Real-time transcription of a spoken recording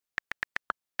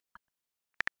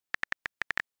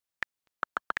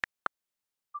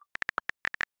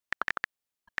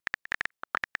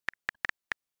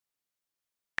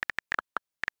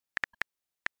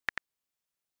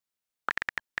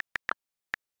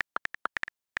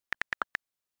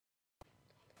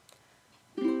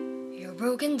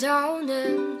broken down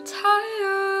and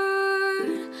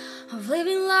tired of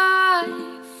living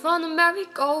life on a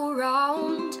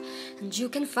merry-go-round, and you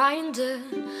can find a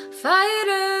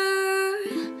fighter,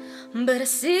 but I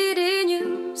see it in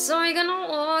you, so you're gonna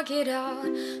walk it out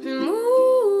and move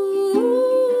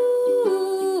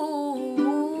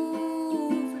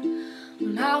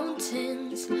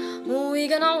mountains. We're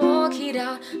gonna walk it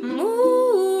out,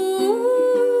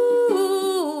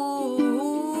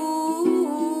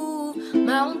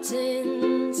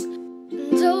 mountains.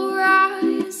 And I'll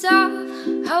rise up,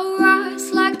 I'll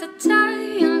rise like the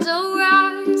tide, and I'll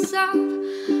rise up,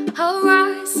 I'll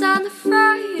rise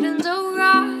unafraid, and I'll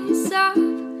rise up,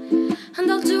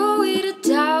 and I'll do it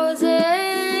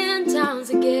 1,000 times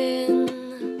again.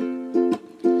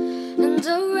 And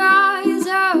I'll rise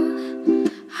up,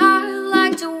 I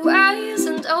like to rise,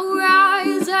 and I'll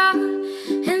rise up,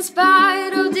 in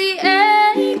spite of the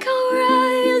ache, I'll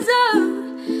rise up,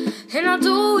 and I'll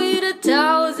do it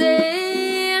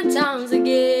 1,000 times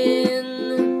again.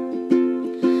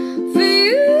 For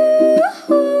you,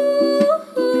 for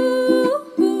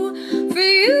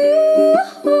you,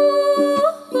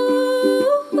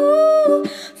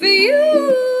 for you,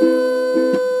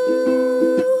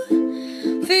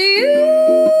 for you.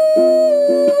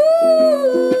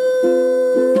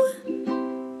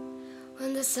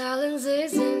 When the silence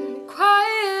isn't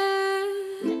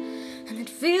quiet and it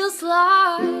feels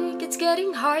like it's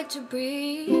getting hard to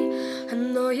breathe, I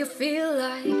know you feel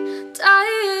like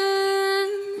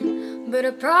dying, but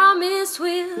I promise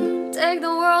we'll take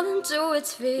the world into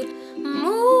its feet.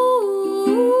 Move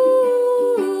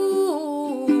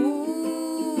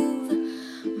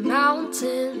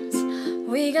mountains,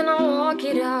 we're gonna walk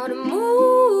it out. Move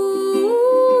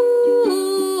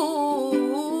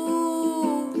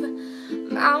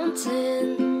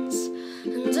mountains,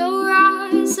 and I'll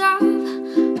rise up,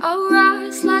 I'll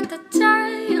rise like the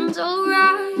tide, and I'll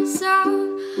rise up,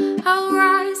 I'll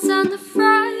rise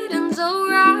unafraid, and I'll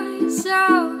rise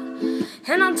up,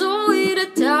 and I'll do it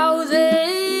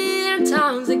 1,000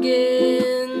 times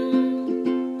again.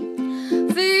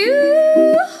 For you,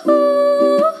 for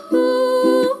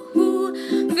you,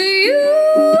 for you,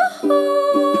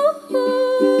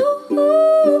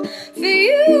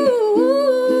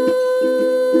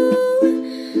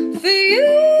 for you.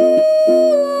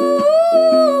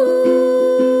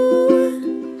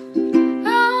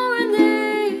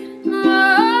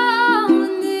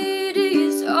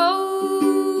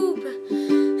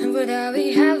 That we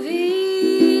have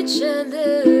each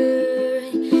other,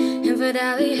 and for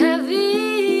that we have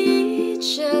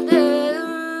each other.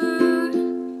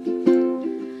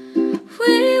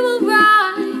 We will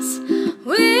rise,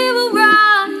 we will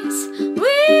rise,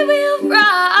 we will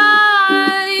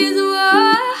rise.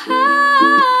 Whoa,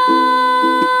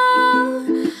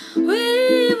 we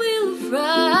will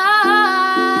rise.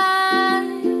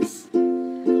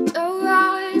 And I'll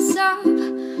rise up,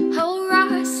 I'll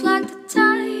rise like the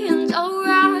tide, I'll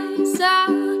rise up,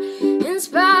 in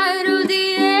spite of the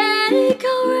ache,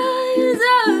 I'll rise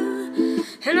up,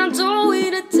 and I'll do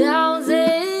it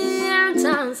 1,000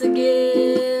 times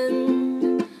again.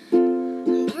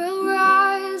 And we'll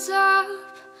rise up,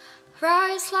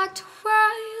 rise like to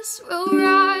rise, we'll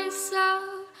rise up,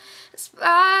 in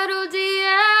spite of the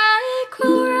ache,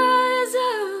 we'll rise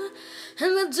up, and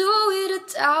we'll do it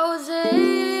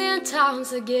 1,000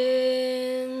 times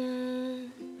again.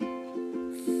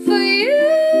 For you,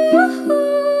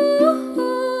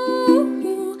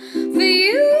 for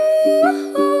you,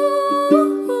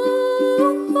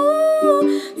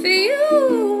 for you,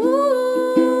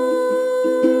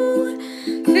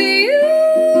 for you.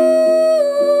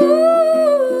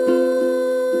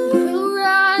 We'll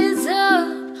rise up,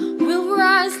 we'll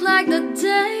rise like the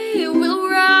day, we'll